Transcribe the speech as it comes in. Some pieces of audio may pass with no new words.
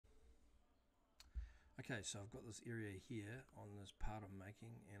Okay, so I've got this area here on this part I'm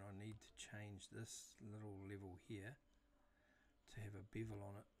making, and I need to change this little level here to have a bevel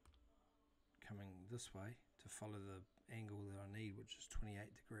on it coming this way to follow the angle that I need, which is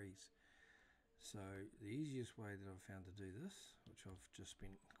 28 degrees. So the easiest way that I've found to do this, which I've just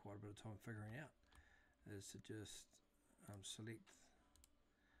spent quite a bit of time figuring out, is to just select,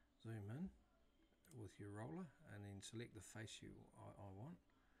 zoom in with your roller, and then select the face I want,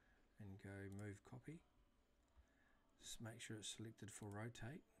 and go move copy. Just make sure it's selected for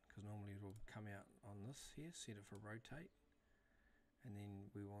rotate, because normally it will come out on this here. Set it for rotate, and then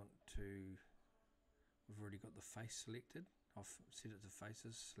we want to, we've already got the face selected. I've set it to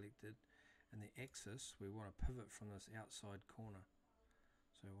faces selected, and the axis we want to pivot from this outside corner,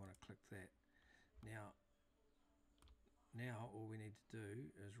 so we want to click that. Now all we need to do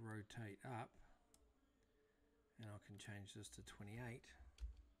is rotate up, and I can change this to 28,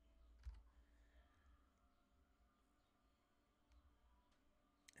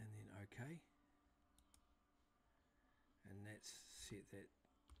 and then OK, and that's set that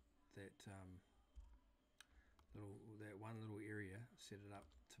one little area, set it up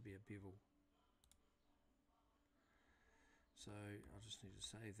to be a bevel. So I just need to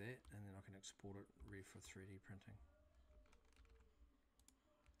save that, and then I can export it ready for 3D printing.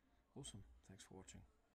 Awesome, thanks for watching.